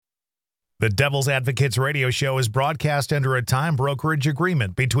The Devil's Advocates radio show is broadcast under a time brokerage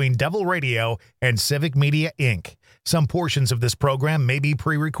agreement between Devil Radio and Civic Media, Inc. Some portions of this program may be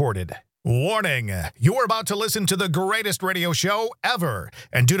pre-recorded. Warning! You are about to listen to the greatest radio show ever,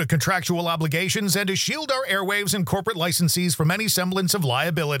 and due to contractual obligations and to shield our airwaves and corporate licensees from any semblance of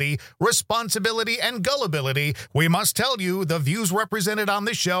liability, responsibility, and gullibility, we must tell you the views represented on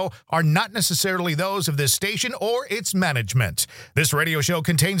this show are not necessarily those of this station or its management. This radio show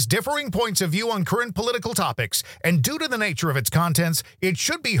contains differing points of view on current political topics, and due to the nature of its contents, it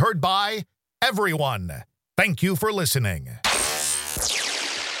should be heard by everyone. Thank you for listening.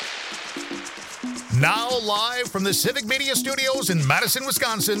 Now live from the Civic Media Studios in Madison,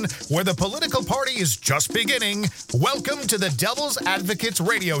 Wisconsin, where the political party is just beginning, welcome to the Devil's Advocates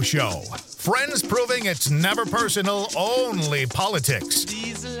radio show. Friends proving it's never personal, only politics.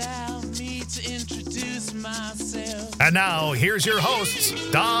 Please allow me to introduce myself. And now, here's your hosts,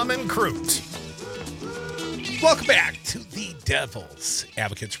 Dom and Crute. Welcome back to the Devil's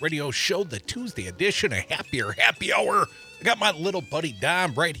Advocates radio show, the Tuesday edition, a happier happy hour. I got my little buddy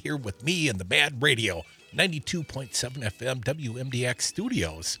Dom right here with me in the Bad Radio, 92.7 FM WMDX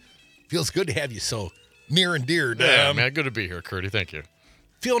studios. Feels good to have you so near and dear, Dom. Yeah, man, good to be here, Curdy. Thank you.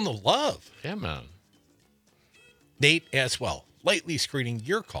 Feeling the love. Yeah, man. Nate as well, lightly screening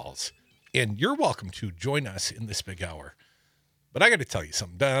your calls, and you're welcome to join us in this big hour. But I got to tell you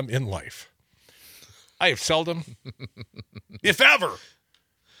something, Dom, in life, I have seldom, if ever,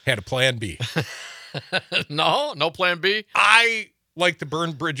 had a plan B. No plan B? I like to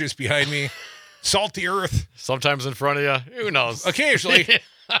burn bridges behind me, salt the earth. Sometimes in front of you. Who knows? Occasionally.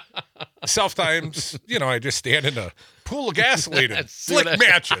 Sometimes, I just stand in a pool of gasoline and flick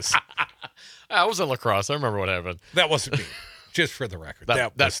matches. I was in lacrosse. I remember what happened. That wasn't me. Just for the record.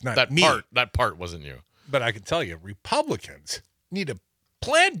 That was not that me. That part wasn't you. But I can tell you, Republicans need a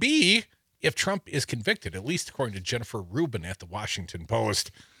plan B if Trump is convicted, at least according to Jennifer Rubin at the Washington Post.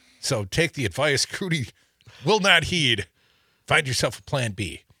 So take the advice Crudy will not heed. Find yourself a plan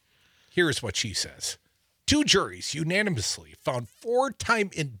B. Here's what she says. 2 juries unanimously found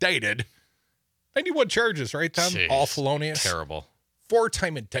 4-time indicted, 91 charges, right, Tom? Jeez, all felonious. Terrible.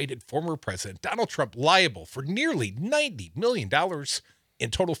 4-time indicted former President Donald Trump liable for nearly $90 million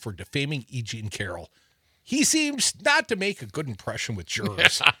in total for defaming E. Jean Carroll. He seems not to make a good impression with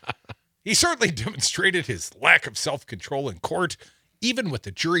jurors. He certainly demonstrated his lack of self-control in court. Even with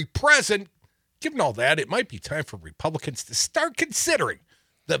the jury present, given all that, it might be time for Republicans to start considering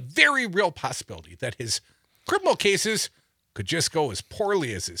the very real possibility that his criminal cases could just go as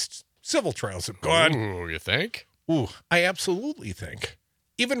poorly as his civil trials have gone. Ooh, you think? Ooh, I absolutely think.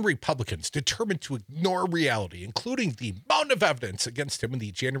 Even Republicans determined to ignore reality, including the mountain of evidence against him in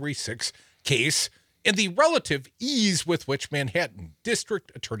the January 6th case and the relative ease with which Manhattan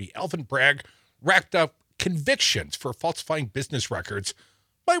District Attorney Alvin Bragg racked up convictions for falsifying business records,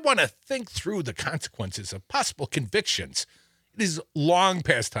 might want to think through the consequences of possible convictions. It is long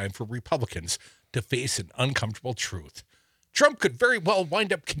past time for Republicans to face an uncomfortable truth. Trump could very well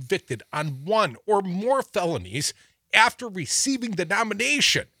wind up convicted on 1 or more felonies after receiving the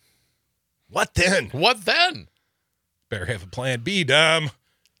nomination. What then? What then? Better have a plan B, Dom.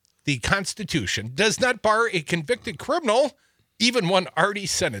 The Constitution does not bar a convicted criminal, even one already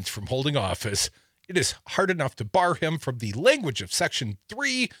sentenced, from holding office. It is hard enough to bar him from the language of Section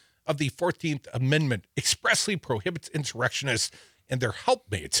 3 of the 14th Amendment expressly prohibits insurrectionists and their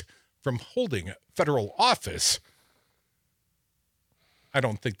helpmates from holding federal office. I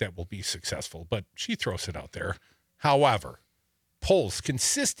don't think that will be successful, but she throws it out there. However, polls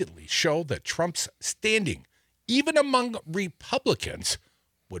consistently show that Trump's standing, even among Republicans,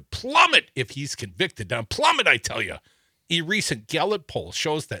 would plummet if he's convicted. Now, plummet, I tell you. A recent Gallup poll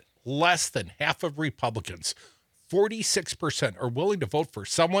shows that less than half of Republicans, 46%, are willing to vote for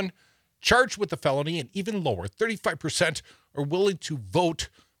someone charged with a felony, and even lower, 35%, are willing to vote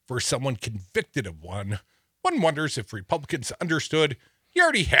for someone convicted of one. One wonders if Republicans understood he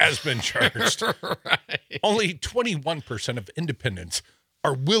already has been charged. Right. Only 21% of independents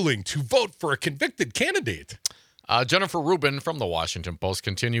are willing to vote for a convicted candidate. Jennifer Rubin from the Washington Post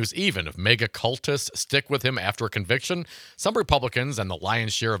continues, even if mega cultists stick with him after a conviction, some Republicans and the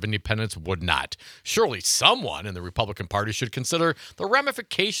lion's share of independents would not. Surely someone in the Republican Party should consider the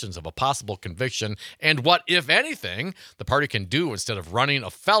ramifications of a possible conviction and what, if anything, the party can do instead of running a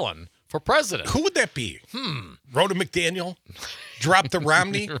felon for president. Who would that be? Rhoda McDaniel? Drop the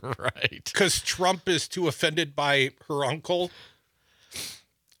Romney? Right. Because Trump is too offended by her uncle?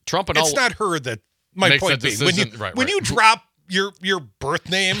 Trump and It's all... not her that... My makes point that being, decision. when you drop your birth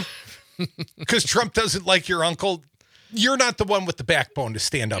name because Trump doesn't like your uncle, You're not the one with the backbone to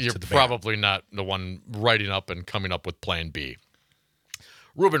stand up You're to the probably not the one writing up and coming up with plan B.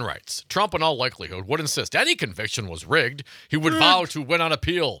 Rubin writes, Trump in all likelihood would insist any conviction was rigged. He would vow to win on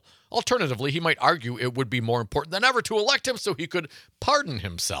appeal. Alternatively, he might argue it would be more important than ever to elect him so he could pardon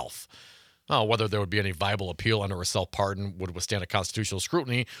himself. Whether there would be any viable appeal under a self-pardon would withstand a constitutional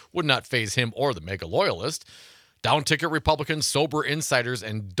scrutiny would not faze him or the mega loyalist. Down-ticket Republicans, sober insiders,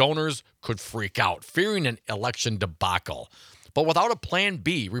 and donors could freak out, fearing an election debacle. But without a plan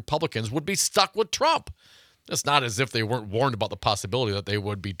B, Republicans would be stuck with Trump. It's not as if they weren't warned about the possibility that they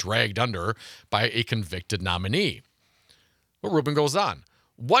would be dragged under by a convicted nominee. But Rubin goes on.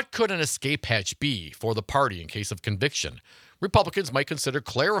 What could an escape hatch be for the party in case of conviction? Republicans might consider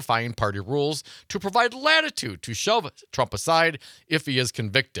clarifying party rules to provide latitude to shove Trump aside if he is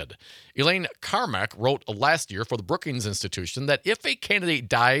convicted. Elaine Carmack wrote last year for the Brookings Institution that if a candidate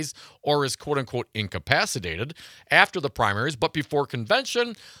dies or is quote-unquote incapacitated after the primaries but before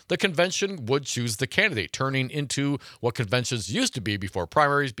convention, the convention would choose the candidate, turning into what conventions used to be before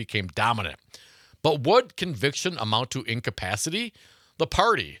primaries became dominant. But would conviction amount to incapacity? The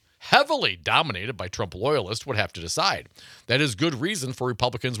party, heavily dominated by Trump loyalists, would have to decide. That is good reason for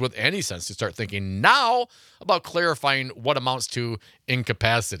Republicans with any sense to start thinking now about clarifying what amounts to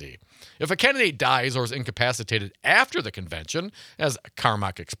incapacity. If a candidate dies or is incapacitated after the convention, as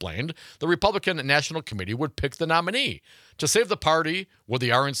Carmack explained, the Republican National Committee would pick the nominee. To save the party, would the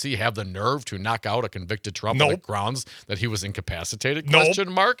RNC have the nerve to knock out a convicted Trump on the grounds that he was incapacitated?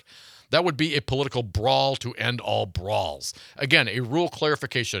 Question mark. That would be a political brawl to end all brawls. Again, a rule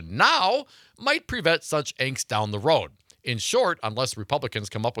clarification now might prevent such angst down the road. In short, unless Republicans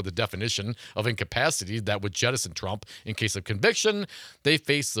come up with a definition of incapacity that would jettison Trump in case of conviction, they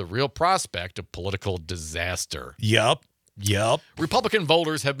face the real prospect of political disaster. Yep. Republican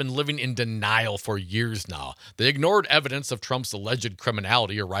voters have been living in denial for years now. They ignored evidence of Trump's alleged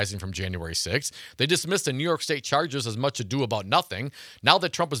criminality arising from January 6th. They dismissed the New York State charges as much ado about nothing. Now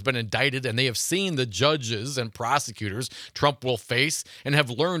that Trump has been indicted and they have seen the judges and prosecutors Trump will face and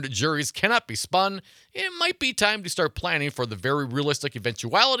have learned juries cannot be spun, it might be time to start planning for the very realistic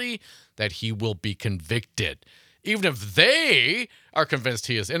eventuality that he will be convicted. Even if they are convinced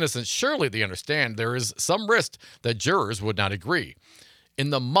he is innocent, surely they understand there is some risk that jurors would not agree.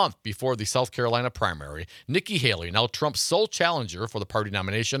 In the month before the South Carolina primary, Nikki Haley, now Trump's sole challenger for the party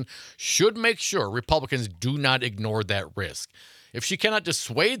nomination, should make sure Republicans do not ignore that risk. If she cannot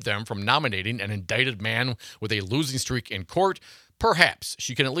dissuade them from nominating an indicted man with a losing streak in court, perhaps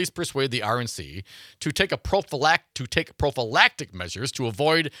she can at least persuade the RNC to take prophylactic measures to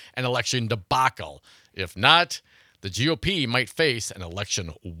avoid an election debacle. If not, the GOP might face an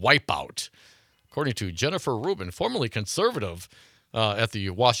election wipeout, according to Jennifer Rubin, formerly conservative at the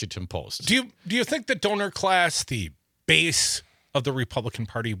Washington Post. Do you think the donor class, the base of the Republican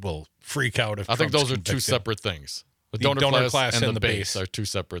Party, will freak out if I think Trump's those are two convicted? separate things. The donor class and the base are two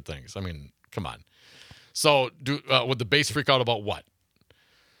separate things. I mean, come on. So would the base freak out about what?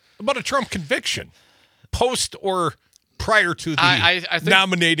 About a Trump conviction, post or prior to the I think,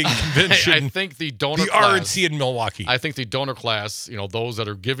 nominating convention. I think the donor the class, RNC in Milwaukee. I think the donor class, those that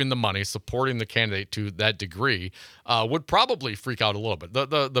are giving the money, supporting the candidate to that degree, would probably freak out a little bit.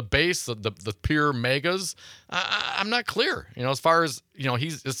 The base, the pure megas, I'm not clear. As far as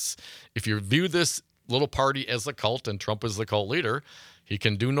if you view this little party as a cult and Trump is the cult leader, he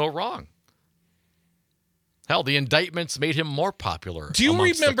can do no wrong. Hell, the indictments made him more popular. Do you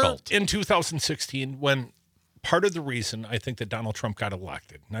amongst the remember cult. in 2016 when part of the reason I think that Donald Trump got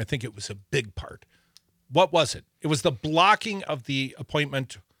elected, and I think it was a big part, what was it? It was the blocking of the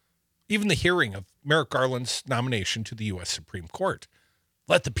appointment, even the hearing of Merrick Garland's nomination to the U.S. Supreme Court.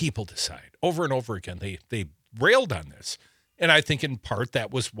 Let the people decide. Over and over again, they railed on this. And I think in part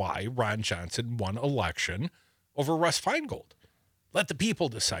that was why Ron Johnson won election over Russ Feingold. Let the people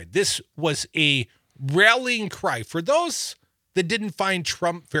decide. This was a rallying cry for those that didn't find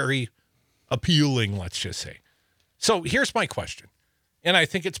Trump very appealing, let's just say. So here's my question, and I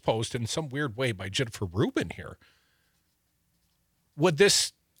think it's posed in some weird way by Jennifer Rubin here. Would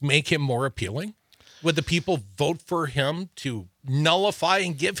this make him more appealing? Would the people vote for him to nullify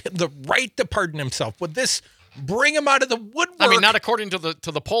and give him the right to pardon himself? Would this bring him out of the woodwork? I mean, not according to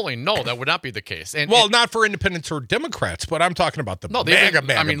the polling. No, that would not be the case. And not for independents or Democrats, but I'm talking about the MAGA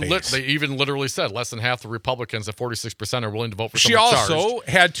base. They even literally said less than half the Republicans at 46% are willing to vote for She someone also charged.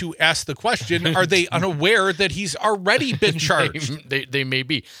 had to ask the question, are they unaware that he's already been charged? They may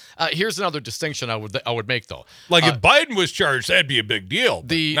be. Here's another distinction I would make, though. Like if Biden was charged, that'd be a big deal.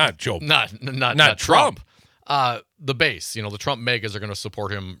 Not Joe. Not Trump. The base, the Trump megas are going to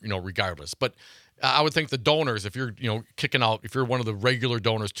support him, regardless. But I would think the donors, if you're kicking out, if you're one of the regular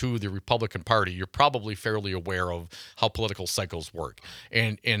donors to the Republican Party, you're probably fairly aware of how political cycles work.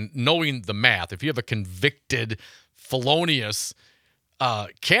 And knowing the math, if you have a convicted, felonious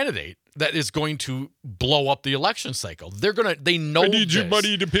candidate that is going to blow up the election cycle, they know. I need your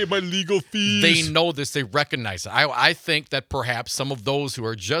money to pay my legal fees. They know this. They recognize it. I think that perhaps some of those who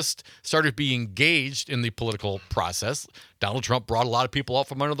are just started being engaged in the political process, Donald Trump brought a lot of people out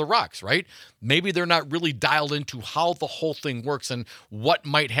from under the rocks, right? Maybe they're not really dialed into how the whole thing works and what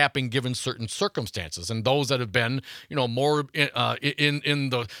might happen given certain circumstances. And those that have been, more in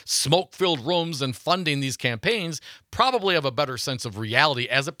the smoke-filled rooms and funding these campaigns probably have a better sense of reality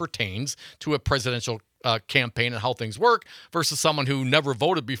as it pertains to a presidential campaign and how things work versus someone who never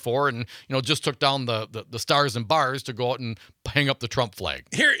voted before and just took down the stars and bars to go out and hang up the Trump flag.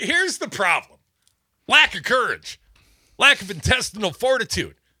 Here's the problem: lack of courage, lack of intestinal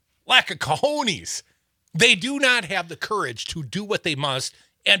fortitude, lack of cojones. They do not have the courage to do what they must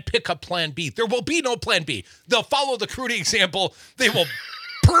and pick up Plan B. There will be no Plan B. They'll follow the Crudy example. They will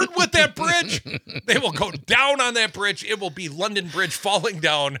burn with that bridge. They will go down on that bridge. It will be London Bridge falling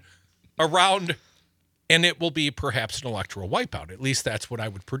down around, and it will be perhaps an electoral wipeout. At least that's what I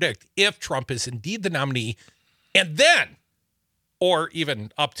would predict if Trump is indeed the nominee. And then, or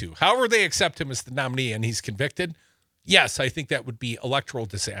even up to, however they accept him as the nominee and he's convicted, yes, I think that would be electoral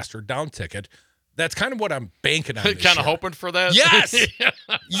disaster, down ticket. That's kind of what I'm banking on. Kind of hoping for that? Yes.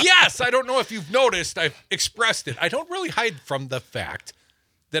 Yes. I don't know if you've noticed. I've expressed it. I don't really hide from the fact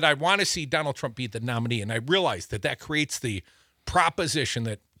that I want to see Donald Trump be the nominee. And I realize that creates the proposition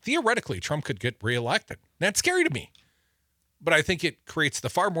that theoretically Trump could get reelected. That's scary to me. But I think it creates the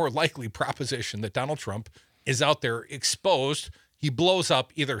far more likely proposition that Donald Trump is out there exposed. He blows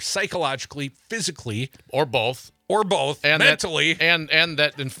up either psychologically, physically, or both, and mentally,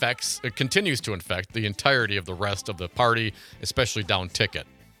 that it continues to infect the entirety of the rest of the party, especially down ticket.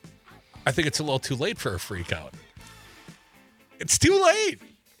 I think it's a little too late for a freak out. It's too late.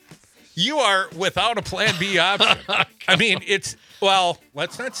 You are without a Plan B option. I mean,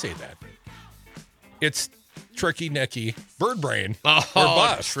 let's not say that. It's Tricky Nicky, Bird Brain, or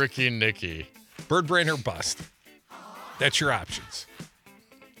bust. Tricky Nicky. Bird Brain or bust. That's your options.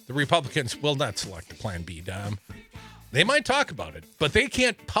 The Republicans will not select a Plan B, Dom. They might talk about it, but they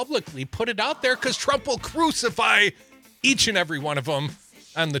can't publicly put it out there because Trump will crucify each and every one of them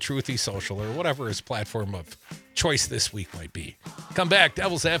on the Truthy Social or whatever his platform of choice this week might be. Come back,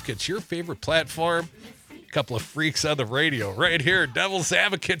 Devil's Advocates, your favorite platform. A couple of freaks on the radio right here. Devil's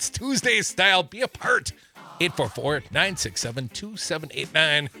Advocates, Tuesday style. Be a part.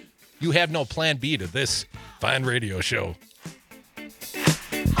 844-967-2789. You have no Plan B to this fine radio show.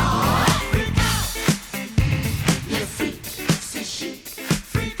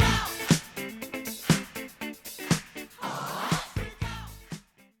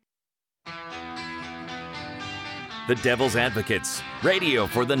 The Devil's Advocates, radio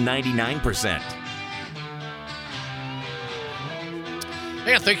for the 99%.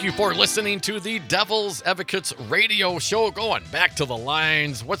 And thank you for listening to the Devil's Advocates radio show. Going back to the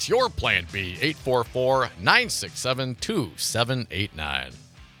lines, what's your Plan B? 844-967-2789.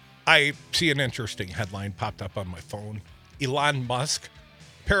 I see an interesting headline popped up on my phone. Elon Musk,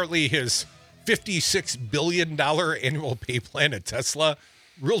 apparently his $56 billion annual pay plan at Tesla,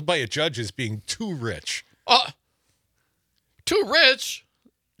 ruled by a judge as being too rich. Too rich?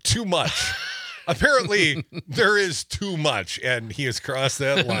 Too much. Apparently, there is too much, and he has crossed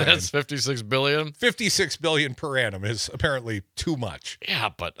that line. That's $56 billion? $56 billion per annum is apparently too much. Yeah,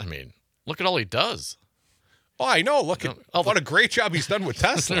 but, I mean, look at all he does. Oh, I know. Look at what a great job he's done with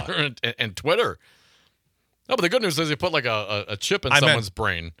Tesla. and Twitter. No, but the good news is he put like a chip in someone's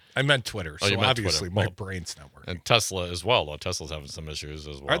brain. I meant Twitter, so obviously Twitter. My brain's not working. And Tesla as well, though. Tesla's having some issues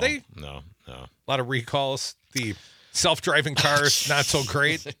as well. Are they? No. A lot of recalls. The self-driving cars, not so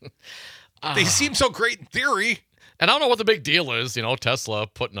great. They seem so great in theory. And I don't know what the big deal is. Tesla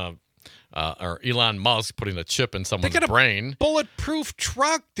putting or Elon Musk putting a chip in someone's brain. Bulletproof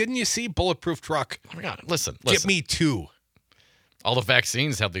truck. Didn't you see Bulletproof truck? Oh my God, listen. Get me two. All the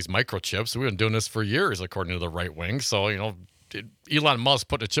vaccines have these microchips. We've been doing this for years, according to the right wing. So, Elon Musk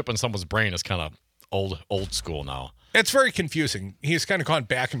putting a chip in someone's brain is kind of old school now. It's very confusing. He's kind of gone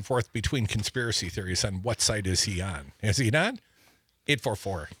back and forth between conspiracy theories on what side is he on. Is he on?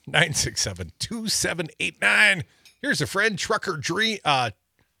 844-967-2789. Here's a friend, Trucker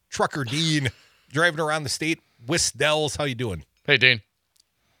Dean, driving around the state. Wisdells, how you doing? Hey, Dean.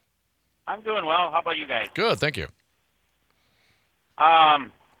 I'm doing well. How about you guys? Good, thank you. I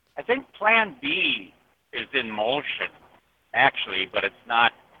think Plan B is in motion, actually, but it's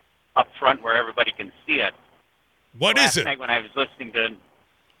not up front where everybody can see it. What is Last it? night when I was listening to,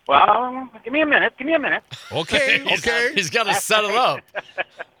 well, give me a minute. Okay, okay. He's got to set it up.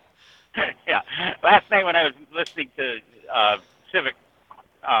 Yeah. Last night when I was listening to Civic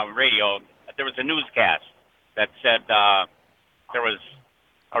radio, there was a newscast that said there was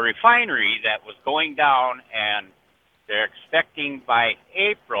a refinery that was going down, and they're expecting by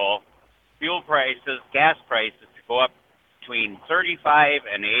April fuel prices, gas prices to go up between 35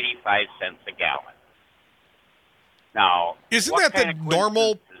 and 85 cents a gallon. Now, Isn't what that the kind of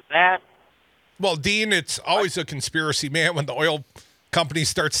normal? coincidence is that? Well, Dean, it's always a conspiracy, man, when the oil companies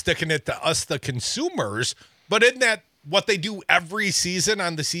start sticking it to us, the consumers. But isn't that what they do every season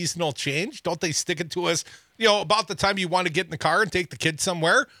on the seasonal change? Don't they stick it to us, about the time you want to get in the car and take the kids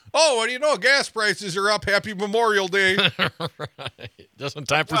somewhere? Oh, what do you know? Gas prices are up. Happy Memorial Day. Right. Just in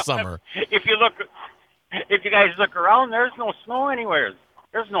time for summer. If you guys look around, there's no snow anywhere.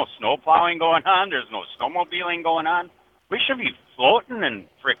 There's no snow plowing going on. There's no snowmobiling going on. We should be floating in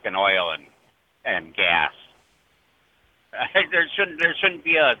frickin' oil and gas. There shouldn't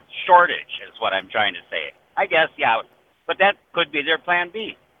be a shortage, is what I'm trying to say. I guess, yeah, but that could be their plan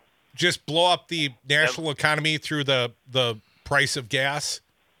B. Just blow up the national economy through the price of gas.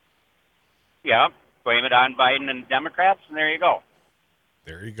 Yeah, blame it on Biden and Democrats, and there you go.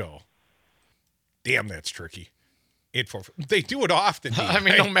 There you go. Damn, that's tricky. 844. They do it often. Dean. I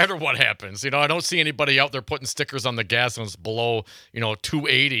mean, no matter what happens, I don't see anybody out there putting stickers on the gas when it's below,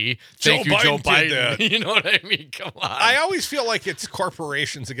 280. Thank you, Joe Biden. You know what I mean? Come on. I always feel like it's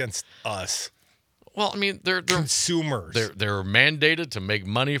corporations against us. Well, I mean, they're consumers. They're mandated to make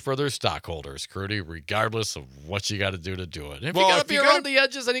money for their stockholders, Crudy, regardless of what you got to do it. And if you got to be around the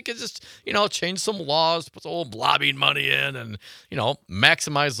edges, then you can just, change some laws, put some old lobbying money in, and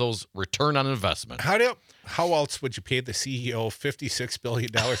maximize those return on investment. How else would you pay the CEO $56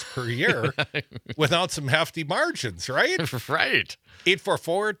 billion per year without some hefty margins, right? Right.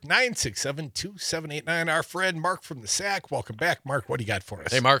 844-967-2789. Our friend Mark from the SAC. Welcome back, Mark. What do you got for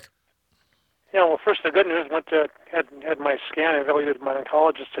us? Hey, Mark. Yeah, well, first the good news, had my scan evaluated by my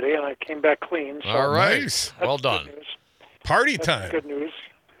oncologist today, and I came back clean. So all right. Nice. Well done. Party time. Good news.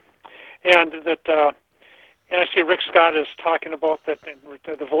 And that, and I see Rick Scott is talking about that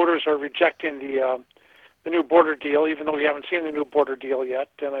the voters are rejecting the new border deal, even though we haven't seen the new border deal yet.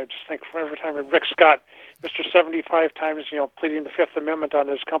 And I just think for every time Rick Scott, Mr. 75 times, pleading the Fifth Amendment on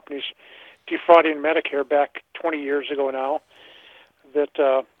his company's defrauding Medicare back 20 years ago now,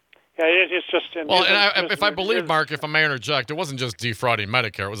 that. Yeah, it's just... If I believe, Mark, if I may interject, it wasn't just defrauding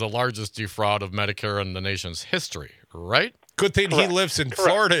Medicare. It was the largest defraud of Medicare in the nation's history, right? Good thing he lives in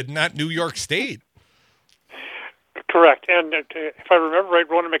Florida, not New York State. Correct. And if I remember right,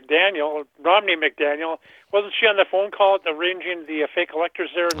 Romney McDaniel, wasn't she on the phone call arranging the fake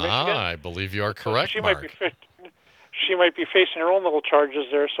electors there in Michigan? I believe you are correct, Mark. She might be facing her own little charges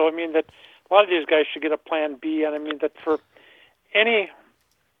there. So, I mean, that a lot of these guys should get a plan B. And, I mean, that for any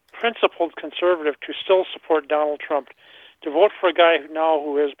principled conservative to still support Donald Trump, to vote for a guy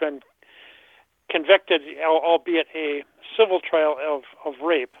who has been convicted, albeit a civil trial of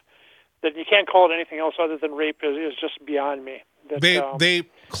rape, that you can't call it anything else other than rape is just beyond me. They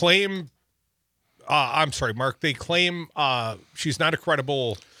claim, I'm sorry, Mark, they claim she's not a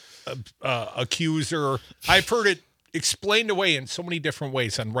credible accuser. I've heard it explained away in so many different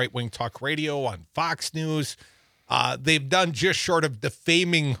ways on right-wing talk radio, on Fox News. They've done just short of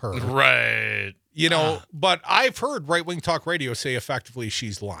defaming her. Right. But I've heard right-wing talk radio say effectively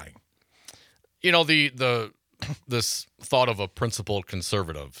she's lying. This thought of a principled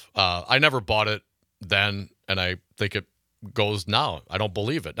conservative, I never bought it then, and I think it goes now. I don't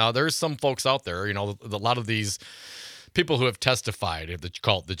believe it. Now, there's some folks out there, a lot of these people who have testified, they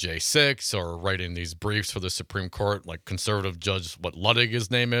call it the J6, or writing these briefs for the Supreme Court, like conservative judge, Ludwig, his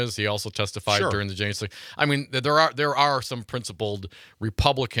name is. He also testified during the J6. I mean, there are some principled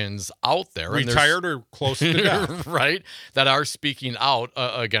Republicans out there, retired or close to death, right, that are speaking out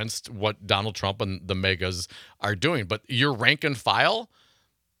against what Donald Trump and the megas are doing. But your rank and file,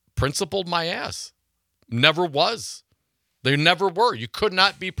 principled my ass, never was. They never were. You could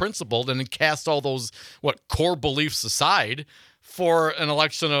not be principled and then cast all those core beliefs aside for an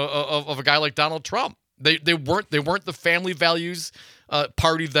election of a guy like Donald Trump. They weren't the family values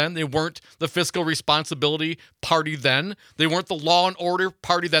party then. They weren't the fiscal responsibility party then. They weren't the law and order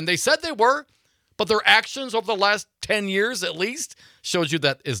party then. They said they were, but their actions over the last 10 years at least shows you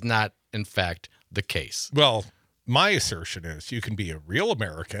that is not in fact the case. Well, my assertion is you can be a real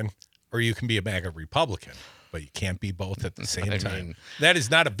American or you can be a MAGA Republican. But you can't be both at the same time. That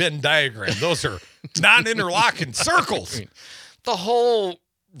is not a Venn diagram. Those are non-interlocking circles. The whole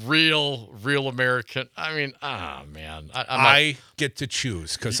real American. I mean, man. I get to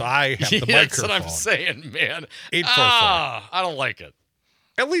choose because I have the microphone. That's what I'm saying, man. 844. I don't like it.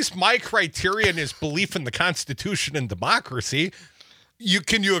 At least my criterion is belief in the Constitution and democracy.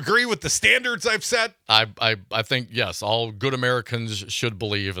 Can you agree with the standards I've set? I think, yes, all good Americans should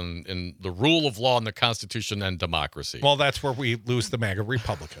believe in the rule of law and the Constitution and democracy. Well, that's where we lose the MAGA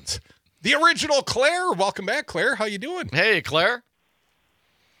Republicans. The original Claire. Welcome back, Claire. How you doing? Hey, Claire.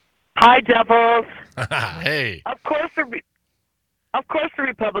 Hi, Devils. Hey. Of course, the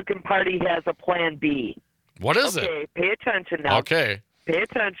Republican Party has a Plan B. What is it? Okay, pay attention now. Okay. Pay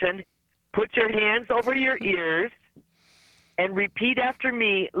attention. Put your hands over your ears and repeat after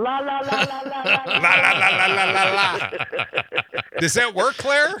me. La la la la la la La la la la la la la. Does that work,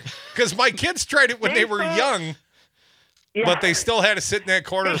 Claire? Because my kids tried it when they were young, but they still had to sit in that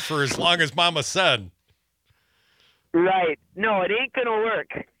corner for as long as Mama said. Right. No, it ain't gonna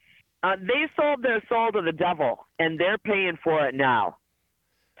work. They sold their soul to the devil, and they're paying for it now.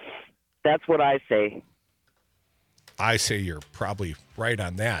 That's what I say. I say you're probably right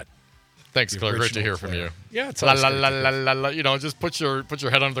on that. Thanks, Claire. Great to hear from you. Yeah, it's la la la la la la. You know, just put your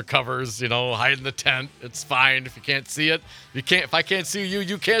head under the covers. You know, hide in the tent. It's fine if you can't see it. If I can't see you,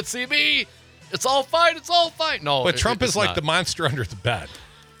 you can't see me. It's all fine. It's all fine. No, but Trump is like the monster under the bed.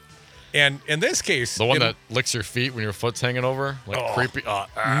 And in this case, the one that licks your feet when your foot's hanging over, like creepy.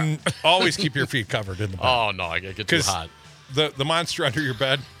 Always keep your feet covered in the bed. Oh no, I get too hot. The monster under your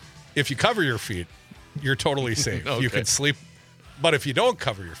bed, if you cover your feet, you're totally safe. Okay. You can sleep. But if you don't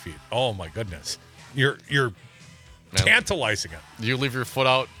cover your feet, oh my goodness, you're tantalizing it. You leave your foot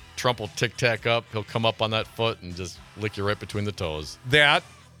out, Trump will tic-tac up. He'll come up on that foot and just lick you right between the toes. That,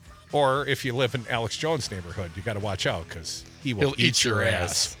 or if you live in Alex Jones' neighborhood, you got to watch out because he'll eat your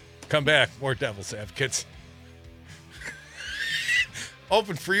ass. Come back, more Devil's Advocates.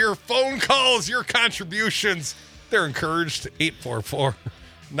 Open for your phone calls, your contributions. They're encouraged.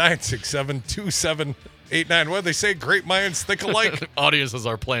 844-967-2789. What do they say? Great minds think alike. Audience is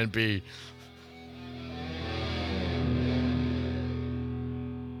our Plan B.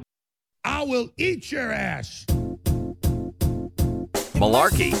 I will eat your ass.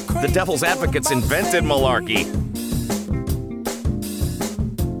 Malarkey. The Devil's Advocates invented malarkey.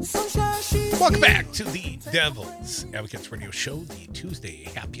 Welcome back to the Devil's Advocates Radio Show, the Tuesday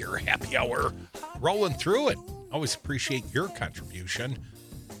happy hour. Rolling through it. Always appreciate your contribution.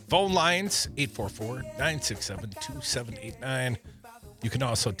 Phone lines, 844-967-2789. You can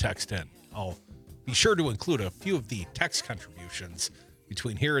also text in. I'll be sure to include a few of the text contributions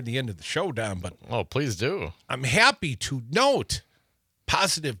between here and the end of the show, Don. But please do. I'm happy to note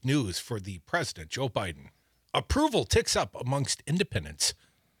positive news for the president, Joe Biden. Approval ticks up amongst independents,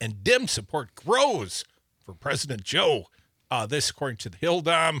 and Dem support grows for President Joe. This, according to the Hill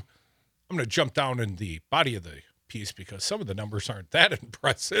Dom. I'm going to jump down in the body of the piece because some of the numbers aren't that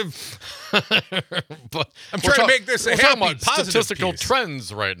impressive. But I'm trying to make this a happy, positive statistical piece.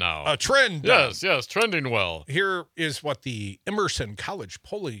 Trends right now. A trend. Yes, trending well. Here is what the Emerson College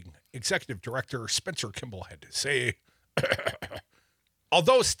polling executive director Spencer Kimball had to say.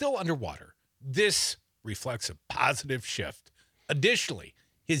 Although still underwater, this reflects a positive shift. Additionally,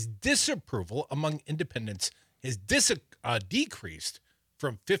 his disapproval among independents has decreased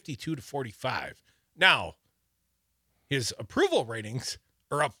from 52 to 45. Now, his approval ratings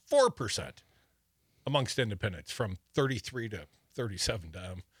are up 4% amongst independents from 33 to 37.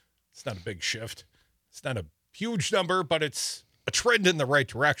 It's not a big shift. It's not a huge number, but it's a trend in the right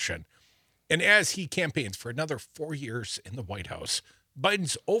direction. And as he campaigns for another 4 years in the White House,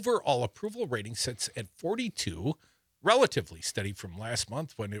 Biden's overall approval rating sits at 42, relatively steady from last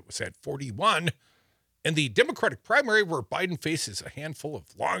month when it was at 41. In the Democratic primary, where Biden faces a handful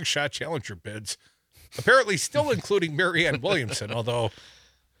of long-shot challenger bids, apparently still including Marianne Williamson, although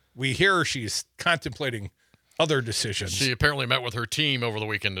we hear she's contemplating other decisions. She apparently met with her team over the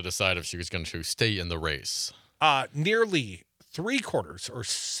weekend to decide if she was going to stay in the race. Nearly three-quarters, or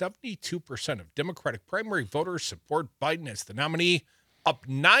 72% of Democratic primary voters support Biden as the nominee, up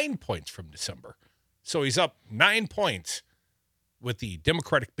 9 points from December. So he's up 9 points with the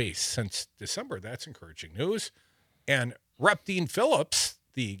Democratic base since December. That's encouraging news. And Rep. Dean Phillips,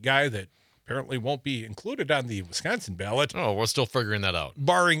 the guy that apparently won't be included on the Wisconsin ballot. Oh, we're still figuring that out.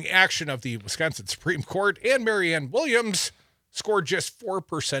 Barring action of the Wisconsin Supreme Court, and Marianne Williams scored just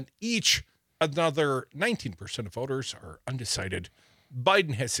 4% each. Another 19% of voters are undecided.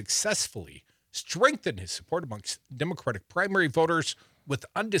 Biden has successfully strengthened his support amongst Democratic primary voters, with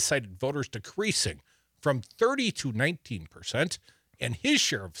undecided voters decreasing from 30 to 19%, and his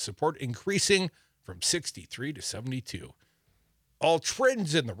share of support increasing from 63 to 72. all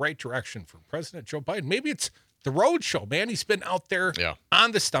trends in the right direction for President Joe Biden. Maybe it's the road show, man. He's been out there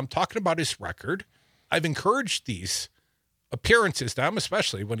on the stump talking about his record. I've encouraged these appearances to him,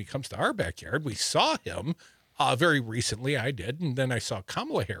 especially when he comes to our backyard. We saw him very recently. I did. And then I saw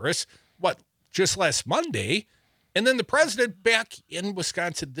Kamala Harris, just last Monday. And then the president back in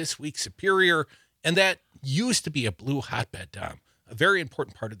Wisconsin this week, Superior. And that used to be a blue hotbed, Dom, a very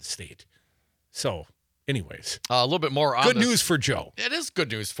important part of the state. So, anyways. A little bit more on good news for Joe. It is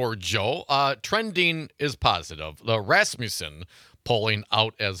good news for Joe. Trending is positive. The Rasmussen polling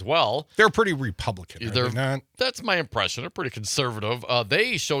out as well. They're pretty Republican, are they not? That's my impression. They're pretty conservative.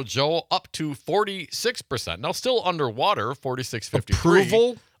 They show Joe up to 46%. Now, still underwater,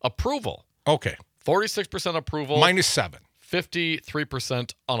 46.53. Approval. Okay. 46% approval. -7.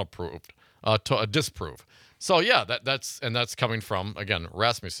 53% unapproved. Disapprove. So, yeah, that's coming from, again,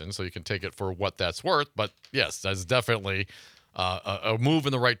 Rasmussen, so you can take it for what that's worth. But, yes, that's definitely a move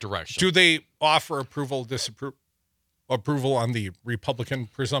in the right direction. Do they offer approval on the Republican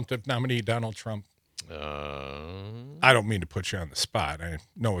presumptive nominee, Donald Trump? I don't mean to put you on the spot. I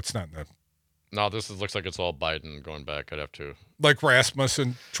know it's not in the... No, looks like it's all Biden going back. I'd have to... Like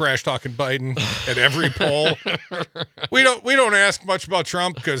Rasmussen trash-talking Biden at every poll. We don't ask much about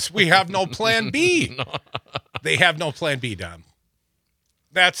Trump because we have no plan B. No. They have no plan B, Dom.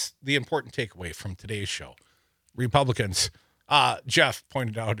 That's the important takeaway from today's show. Republicans, Jeff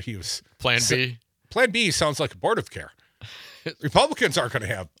pointed out he was... Plan B? Plan B sounds like abortive care. Republicans aren't going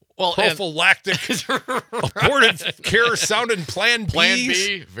to have prophylactic abortive care sounding Plan B's. Plan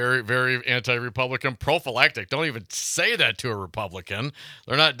B, very, very anti-Republican. Prophylactic. Don't even say that to a Republican.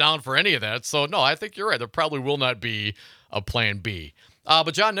 They're not down for any of that. So, no, I think you're right. There probably will not be a Plan B.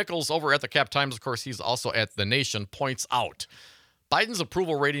 But John Nichols over at the Cap Times, of course, he's also at The Nation, points out Biden's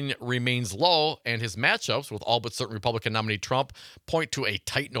approval rating remains low, and his matchups with all but certain Republican nominee Trump point to a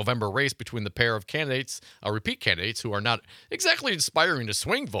tight November race between the pair of candidates, repeat candidates, who are not exactly inspiring to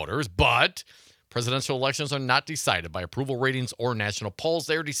swing voters, but presidential elections are not decided by approval ratings or national polls.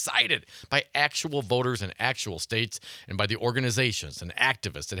 They are decided by actual voters in actual states and by the organizations and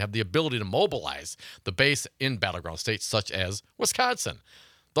activists that have the ability to mobilize the base in battleground states such as Wisconsin.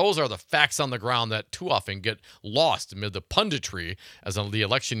 Those are the facts on the ground that too often get lost amid the punditry as the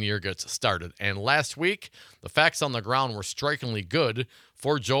election year gets started. And last week, the facts on the ground were strikingly good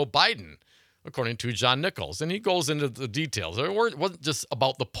for Joe Biden, according to John Nichols. And he goes into the details. It wasn't just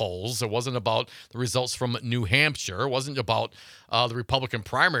about the polls. It wasn't about the results from New Hampshire. It wasn't about the Republican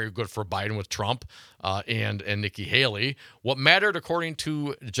primary good for Biden with Trump and Nikki Haley. What mattered, according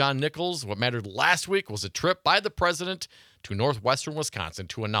to John Nichols, what mattered last week was a trip by the president to northwestern Wisconsin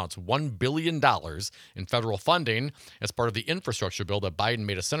to announce $1 billion in federal funding as part of the infrastructure bill that Biden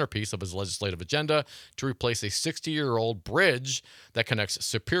made a centerpiece of his legislative agenda to replace a 60-year-old bridge that connects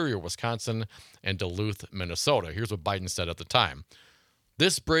Superior, Wisconsin, and Duluth, Minnesota. Here's what Biden said at the time.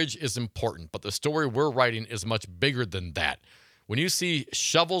 This bridge is important, but the story we're writing is much bigger than that. When you see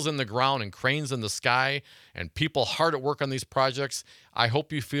shovels in the ground and cranes in the sky and people hard at work on these projects, I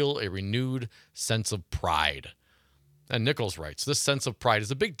hope you feel a renewed sense of pride. And Nichols writes, this sense of pride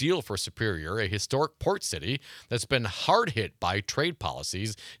is a big deal for Superior, a historic port city that's been hard hit by trade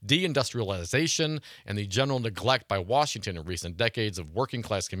policies, deindustrialization, and the general neglect by Washington in recent decades of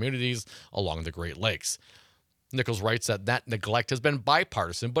working-class communities along the Great Lakes. Nichols writes that neglect has been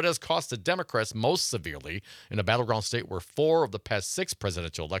bipartisan, but has cost the Democrats most severely in a battleground state where 4 of the past 6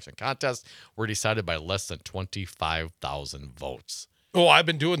 presidential election contests were decided by less than 25,000 votes. Oh, I've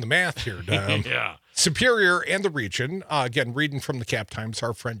been doing the math here, Dom. Yeah. Superior and the region, again, reading from the Cap Times,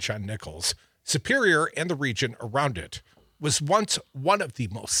 our friend John Nichols, Superior and the region around it was once one of the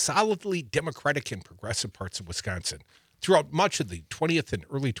most solidly Democratic and progressive parts of Wisconsin. Throughout much of the 20th and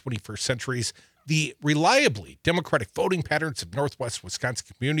early 21st centuries, the reliably Democratic voting patterns of Northwest Wisconsin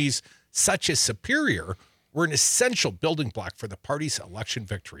communities, such as Superior, were an essential building block for the party's election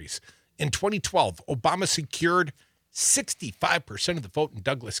victories. In 2012, Obama secured 65% of the vote in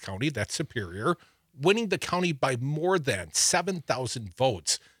Douglas County, that's Superior, winning the county by more than 7,000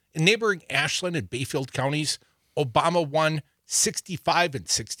 votes. In neighboring Ashland and Bayfield counties, Obama won 65 and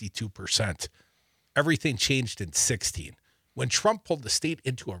 62%. Everything changed in 2016 when Trump pulled the state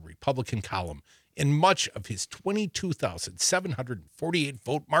into a Republican column, and much of his 22,748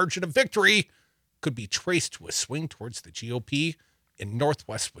 vote margin of victory could be traced to a swing towards the GOP in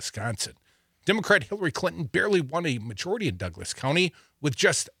Northwest Wisconsin. Democrat Hillary Clinton barely won a majority in Douglas County with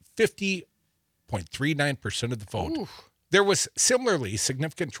just 50.39% of the vote. Ooh. There was similarly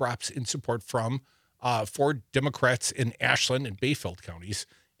significant drops in support from for Democrats in Ashland and Bayfield counties.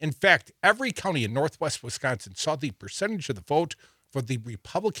 In fact, every county in northwest Wisconsin saw the percentage of the vote for the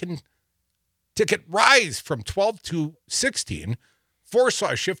Republican ticket rise from 12 to 16. 4 saw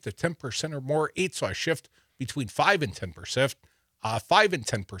a shift of 10% or more. 8 saw a shift between 5 and 10%, 5 and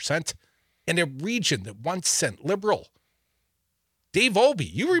 10%, in a region that once sent liberal Dave Obey.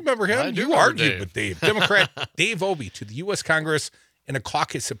 You remember him? You argued with Dave. Democrat Dave Obey to the U.S. Congress and a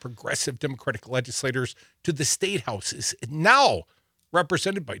caucus of progressive Democratic legislators to the state houses, now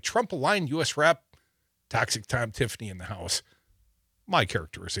represented by Trump-aligned U.S. Rep. Toxic Tom Tiffany in the House. My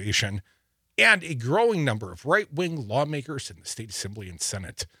characterization. And a growing number of right-wing lawmakers in the state assembly and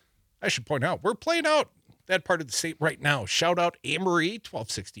Senate. I should point out, we're playing out that part of the state right now. Shout out Amory,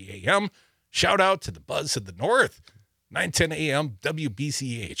 1260 a.m. Shout out to the Buzz of the North, 910 a.m.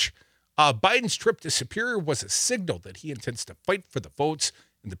 WBCH. Biden's trip to Superior was a signal that he intends to fight for the votes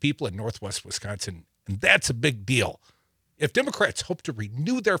and the people in northwest Wisconsin, and that's a big deal. If Democrats hope to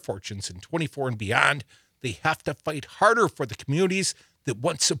renew their fortunes in 24 and beyond, they have to fight harder for the communities that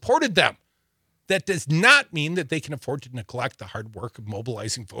once supported them. That does not mean that they can afford to neglect the hard work of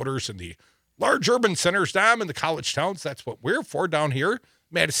mobilizing voters in the large urban centers, Dom, and the college towns. That's what we're for down here,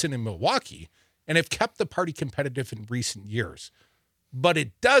 Madison and Milwaukee, and have kept the party competitive in recent years. But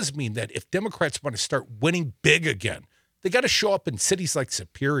it does mean that if Democrats want to start winning big again, they got to show up in cities like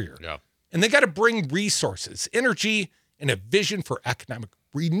Superior. Yeah. And they got to bring resources, energy, and a vision for economic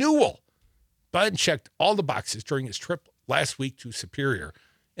renewal. Biden checked all the boxes during his trip last week to Superior.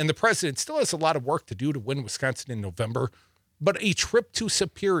 And the president still has a lot of work to do to win Wisconsin in November. But a trip to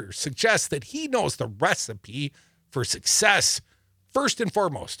Superior suggests that he knows the recipe for success. First and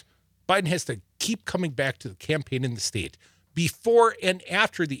foremost, Biden has to keep coming back to the campaign in the state before and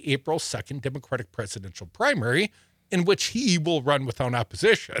after the April 2nd Democratic presidential primary, in which he will run without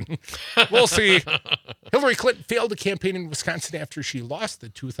opposition. We'll see. Hillary Clinton failed to campaign in Wisconsin after she lost the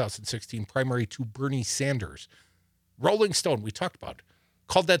 2016 primary to Bernie Sanders. Rolling Stone, we talked about,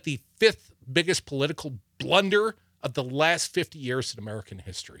 called that the 5th biggest political blunder of the last 50 years in American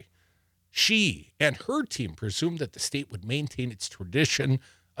history. She and her team presumed that the state would maintain its tradition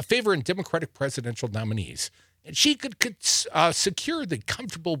of favoring Democratic presidential nominees, and she could secure the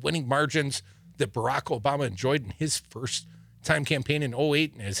comfortable winning margins that Barack Obama enjoyed in his first-time campaign in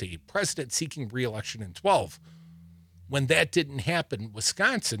 2008 and as a president seeking re-election in 2012. When that didn't happen,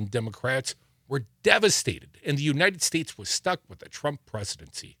 Wisconsin Democrats were devastated, and the United States was stuck with a Trump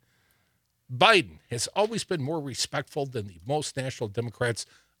presidency. Biden has always been more respectful than the most national Democrats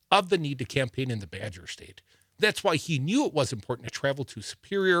of the need to campaign in the Badger State. That's why he knew it was important to travel to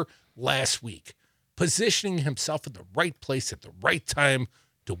Superior last week, positioning himself in the right place at the right time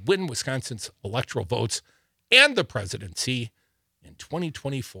to win Wisconsin's electoral votes and the presidency in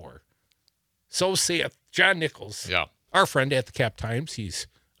 2024. So saith John Nichols, our friend at the Cap Times. He's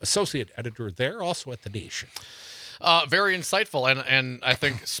associate editor there, also at The Nation. Very insightful and I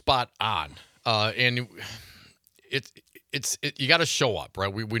think spot on. And you got to show up,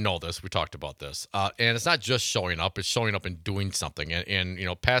 right? We know this. We talked about this. And it's not just showing up. It's showing up and doing something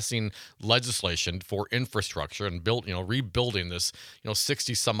and passing legislation for infrastructure and rebuilding this,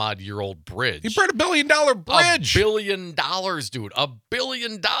 60 some odd year old bridge. He brought $1 billion bridge. $1 billion, dude. $1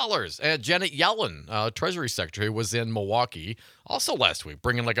 billion. Janet Yellen, Treasury Secretary, was in Milwaukee also last week,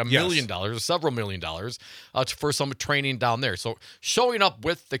 bringing like $1 million or several $1 million for some training down there. So showing up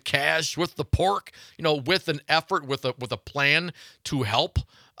with the cash, with the pork, with an effort, with a plan to help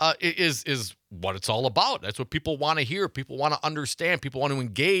is what it's all about. That's what people want to hear. People want to understand. People want to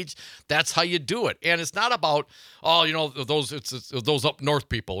engage. That's how you do it. And it's not about, those up north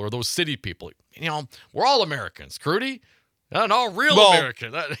people or those city people. We're all Americans, Crudy. No, real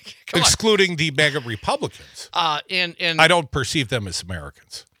American. Excluding the MAGA Republicans. And I don't perceive them as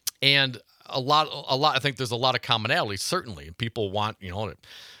Americans. And a lot. I think there's a lot of commonality. Certainly, people want to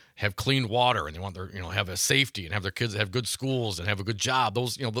have clean water, and they want their have a safety, and have their kids have good schools and have a good job.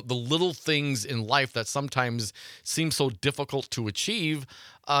 Those the little things in life that sometimes seem so difficult to achieve.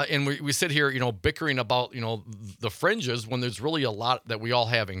 And we sit here, bickering about, the fringes when there's really a lot that we all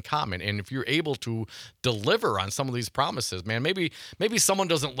have in common. And if you're able to deliver on some of these promises, man, maybe someone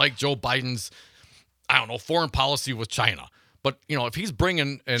doesn't like Joe Biden's, foreign policy with China. But, if he's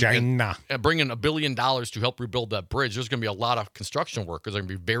bringing $1 billion to help rebuild that bridge, there's going to be a lot of construction workers that are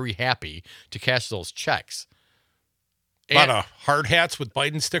going to be very happy to cash those checks. A lot of hard hats with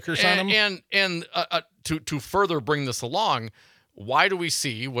Biden stickers on them. And to further bring this along, why do we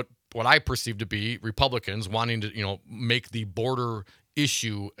see what I perceive to be Republicans wanting to, make the border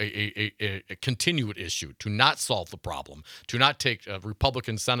issue a continued issue, to not solve the problem, to not take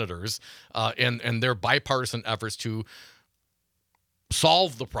Republican senators and their bipartisan efforts to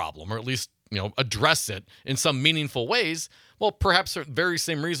solve the problem, or at least address it in some meaningful ways, well, perhaps the very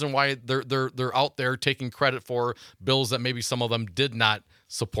same reason why they're out there taking credit for bills that maybe some of them did not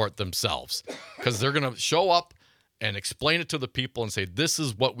support themselves, because they're going to show up and explain it to the people and say, this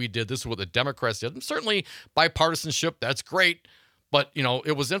is what we did, this is what the Democrats did. And certainly bipartisanship, that's great. But,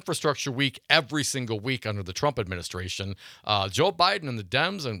 it was infrastructure week every single week under the Trump administration. Joe Biden and the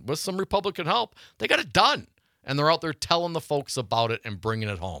Dems, and with some Republican help, they got it done. And they're out there telling the folks about it and bringing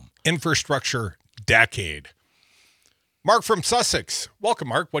it home. Infrastructure decade. Mark from Sussex. Welcome,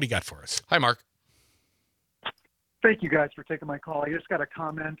 Mark. What do you got for us? Hi, Mark. Thank you guys for taking my call. I just got a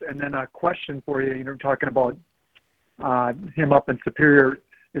comment and then a question for you. Talking about him up in Superior.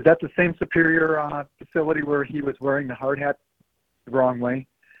 Is that the same Superior facility where he was wearing the hard hat the wrong way?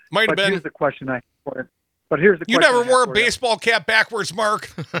 Might have been. Here's the question I have for him. But here's the You question. never wore a baseball cap backwards,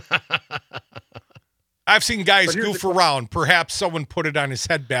 Mark. I've seen guys goof around. Perhaps someone put it on his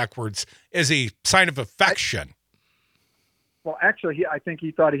head backwards as a sign of affection. Well, actually, I think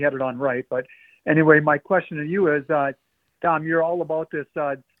he thought he had it on right. But anyway, my question to you is, Tom, you're all about this.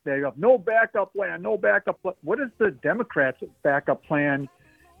 They have no backup plan, no backup plan. What is the Democrats' backup plan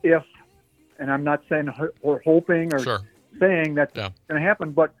if, and I'm not saying or hoping or saying that's going to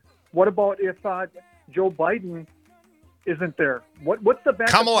happen, but what about if Joe Biden isn't there? What's the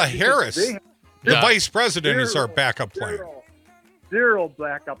backup Kamala plan? Harris, the vice president, is our backup plan. Zero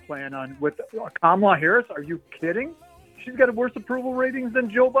backup plan with Kamala Harris. Are you kidding? She's got worse approval ratings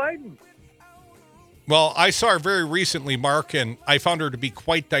than Joe Biden. Well, I saw her very recently, Mark, and I found her to be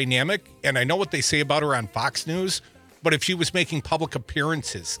quite dynamic, and I know what they say about her on Fox News, but if she was making public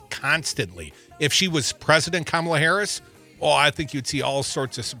appearances constantly, if she was President Kamala Harris, I think you'd see all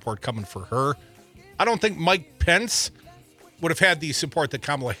sorts of support coming for her. I don't think Mike Pence would have had the support that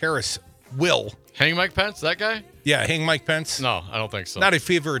Kamala Harris will. Hang Mike Pence, that guy? Yeah, hang Mike Pence. No, I don't think so. Not a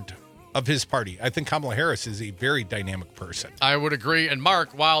favored of his party. I think Kamala Harris is a very dynamic person. I would agree. And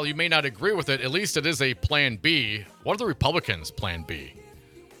Mark, while you may not agree with it, at least it is a plan B. What are the Republicans' plan B?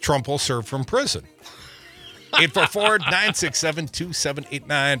 Trump will serve from prison.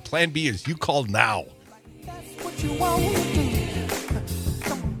 844-967-2789. Plan B is you call now.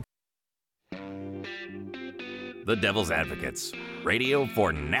 The Devil's Advocates. Radio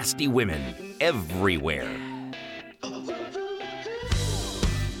for nasty women everywhere.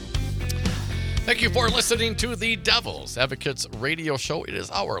 Thank you for listening to the Devil's Advocates radio show. It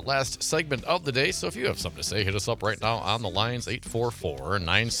is our last segment of the day, so if you have something to say, hit us up right now on the lines,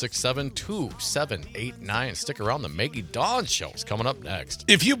 844-967-2789. Stick around. The Maggie Dawn show is coming up next.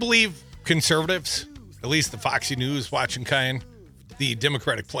 If you believe conservatives, at least the Foxy News watching kind, the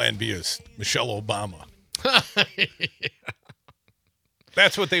Democratic plan B is Michelle Obama.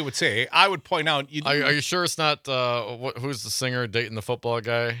 That's what they would say. I would point out. Are you sure it's not, who's the singer dating the football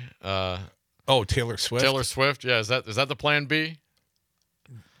guy? Taylor Swift. Taylor Swift, yeah. Is that the plan B?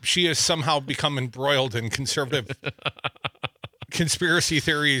 She has somehow become embroiled in conservative conspiracy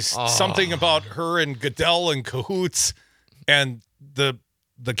theories. Something about her and Goodell and cahoots, and the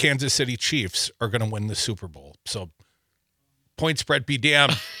Kansas City Chiefs are going to win the Super Bowl. So point spread be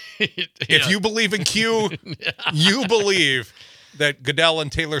damned. If you believe in Q, you believe that Goodell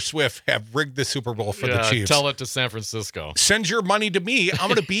and Taylor Swift have rigged the Super Bowl for the Chiefs. Tell it to San Francisco. Send your money to me. I'm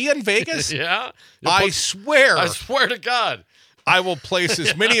going to be in Vegas. Yeah. I swear to God. I will place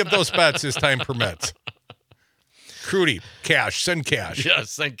as many of those bets as time permits. Crudy, cash, send cash.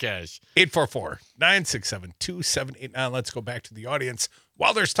 Yes, send cash. 844-967-2789. Let's go back to the audience.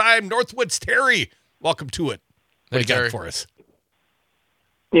 While there's time, Northwoods Terry, welcome to it. What do you got for us?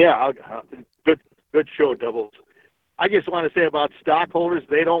 Yeah, good show, Devils. I just want to say about stockholders,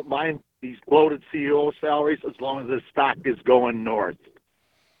 they don't mind these bloated CEO salaries as long as the stock is going north.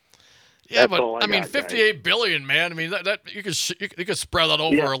 Yeah, but I mean, $58 billion, man. I mean, that you could spread that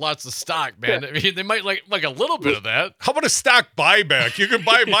over lots of stock, man. I mean, they might like a little bit of that. How about a stock buyback? You can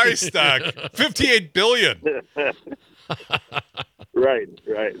buy my stock, $58 billion. Right.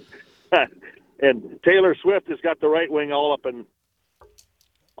 And Taylor Swift has got the right wing all up in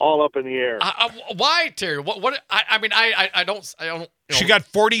the air. Why, Terry? What? I don't. She got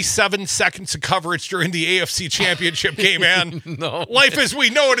 47 seconds of coverage during the AFC Championship game, man. No. Life as we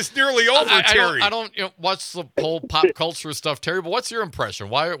know it is nearly over, Terry. I don't watch the whole pop culture stuff, Terry. But what's your impression?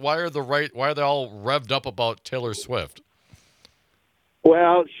 Why are they all revved up about Taylor Swift?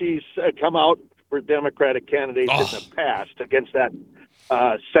 Well, she's come out for Democratic candidates in the past against that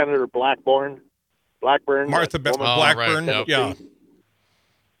Senator Blackburn. Martha Blackburn. Right. Yeah.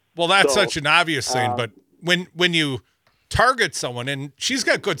 Well, that's such an obvious thing, but when you target someone, and she's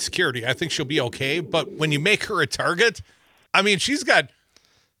got good security, I think she'll be okay, but when you make her a target, I mean, she's got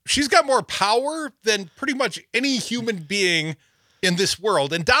more power than pretty much any human being in this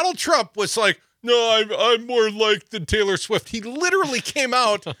world. And Donald Trump was like, no, I'm more like than Taylor Swift. He literally came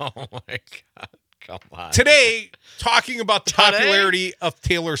out Oh my God. Come on. today talking about the popularity of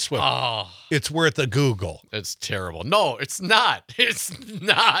Taylor Swift. Oh, It's worth a Google. it's terrible. No, it's not. It's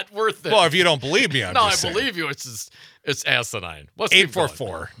not worth it. Well, if you don't believe me, I'm no, I just saying. believe you. It's asinine. Let's keep going.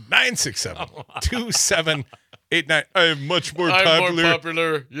 844-967-2789. I am much more I'm popular, more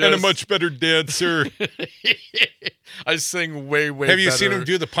popular. and a Yes. much better dancer. I sing way Have better. you seen him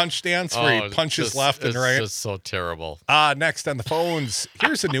do the punch dance where he punches left and right? It's just so terrible. Next on the phones,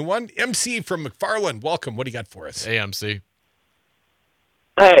 here's a new one. MC from McFarland. Welcome. What do you got for us? AMC.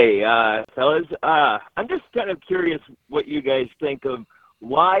 Hey, fellas. I'm just kind of curious what you guys think of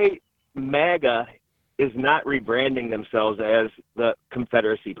why MAGA is not rebranding themselves as the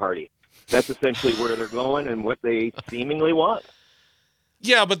Confederacy Party. That's essentially where they're going and what they seemingly want.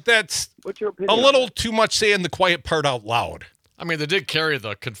 Yeah, but that's What's your a opinion? little too much saying the quiet part out loud. I mean, they did carry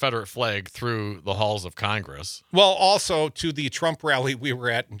the Confederate flag through the halls of Congress. Well, also to the Trump rally we were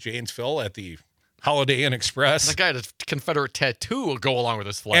at in Janesville at the Holiday Inn Express. The guy had a Confederate tattoo will go along with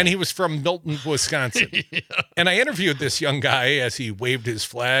his flag. And he was from Milton, Wisconsin. And I interviewed this young guy as he waved his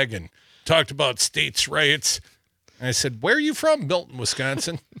flag and talked about states' rights. And I said, "Where are you from?" "Milton,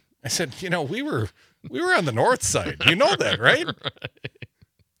 Wisconsin." I said, we were on the north side. You know that, right?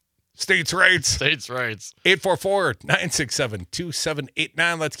 States' rights. States' rights.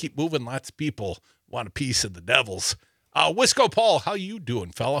 844-967-2789. Let's keep moving. Lots of people want a piece of the Devils. Wisco Paul, how you doing,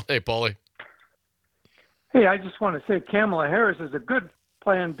 fella? Hey, Paulie. Hey, I just want to say Kamala Harris is a good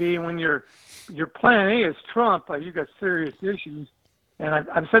plan B when your plan A is Trump. You got serious issues. And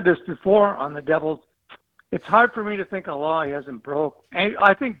I've said this before on the Devils. It's hard for me to think a law he hasn't broke. And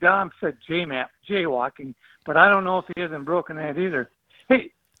I think Dom said jaywalking, but I don't know if he hasn't broken that either.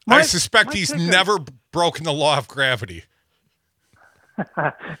 Hey, I suspect he's never broken the law of gravity.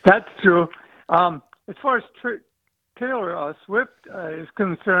 That's true. As far as Taylor Swift is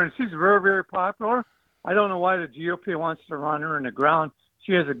concerned, she's very, very popular. I don't know why the GOP wants to run her in the ground.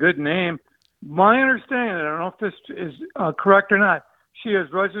 She has a good name. My understanding, I don't know if this is correct or not, she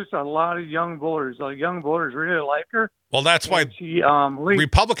has registered a lot of young voters. Young voters really like her. Well, that's why she,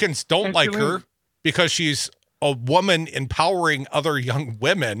 Republicans don't like her, because she's a woman empowering other young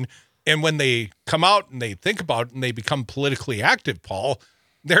women. And when they come out and they think about it and they become politically active, Paul,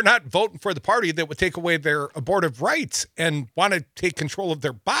 they're not voting for the party that would take away their abortive rights and want to take control of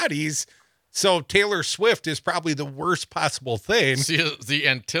their bodies. So Taylor Swift is probably the worst possible thing. See, the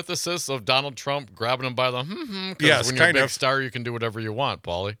antithesis of Donald Trump grabbing him by the yes, when you're a kind big of. star, you can do whatever you want,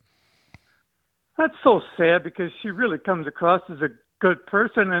 Paulie. That's so sad because she really comes across as a good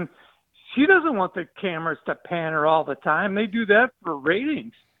person, and she doesn't want the cameras to pan her all the time. They do that for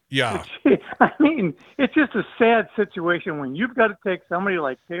ratings. Yeah. I mean, it's just a sad situation when you've got to take somebody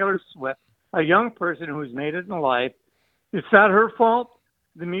like Taylor Swift, a young person who's made it in life. It's not her fault.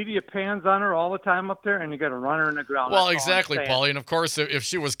 The media pans on her all the time up there, and you got to run her in the ground. Well, exactly, Paulie. And of course, if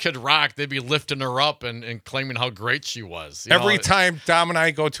she was Kid Rock, they'd be lifting her up and claiming how great she was. You Every know, time Dom and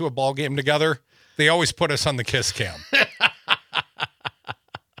I go to a ball game together, they always put us on the kiss cam.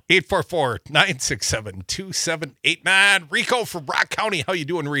 844-967-2789. Rico from Rock County. How you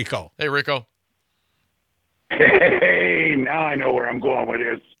doing, Rico? Hey, Rico. Hey, now I know where I'm going with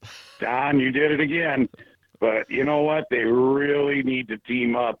this. Don, you did it again. But you know what? They really need to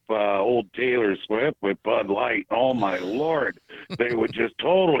team up old Taylor Swift with Bud Light. Oh, my Lord. They would just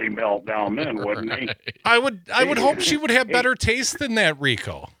totally melt down then, wouldn't they? I would hope she would have better taste than that,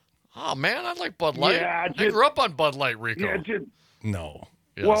 Rico. Oh, man, I like Bud Light. Yeah, I grew up on Bud Light, Rico. Yeah, no.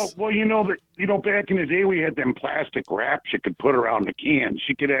 Yes. Well, back in the day, we had them plastic wraps you could put around the can.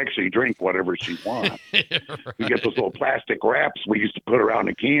 She could actually drink whatever she wants. Right. We get those little plastic wraps we used to put around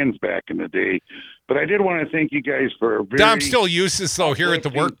the cans back in the day. But I did want to thank you guys for a very... Dom still uses, though, here at the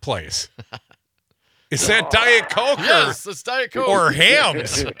workplace. Is that Diet Coke? Yes, it's Diet Coke. Or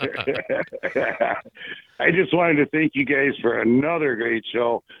Hams. I just wanted to thank you guys for another great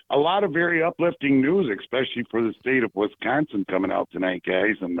show. A lot of very uplifting news, especially for the state of Wisconsin coming out tonight,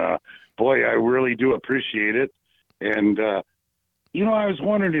 guys. And, boy, I really do appreciate it. And, I was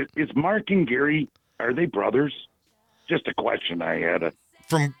wondering, is Mark and Gary, are they brothers? Just a question I had.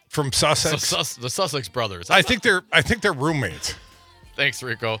 From Sussex? The Sussex brothers. I think they're roommates. Thanks,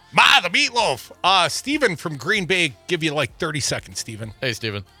 Rico. Ma, the meatloaf. Steven from Green Bay, give you like 30 seconds, Steven. Hey,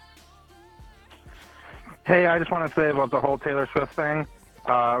 Steven. Hey, I just want to say about the whole Taylor Swift thing.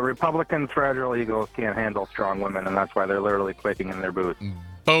 Republicans' fragile egos can't handle strong women, and that's why they're literally quaking in their boots.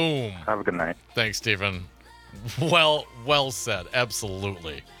 Boom. Have a good night. Thanks, Steven. Well said.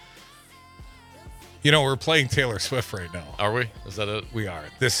 Absolutely. You know, we're playing Taylor Swift right now. Are we? Is that it? We are.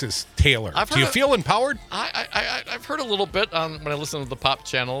 This is Taylor. I've Do you heard feel empowered? I've heard a little bit when I listen to the pop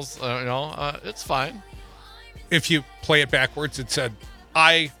channels. It's fine. If you play it backwards, it said,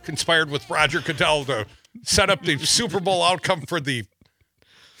 I conspired with Roger Goodell to set up the Super Bowl outcome for the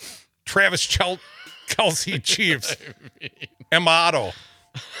Travis Kelsey Chiefs. And Mahomes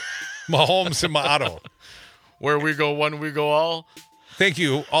and Maotto. Where we go one, we go all. Thank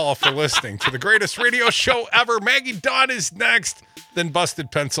you all for listening to the greatest radio show ever. Maggie Dawn is next, then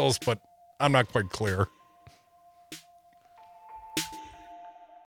Busted Pencils, but I'm not quite clear.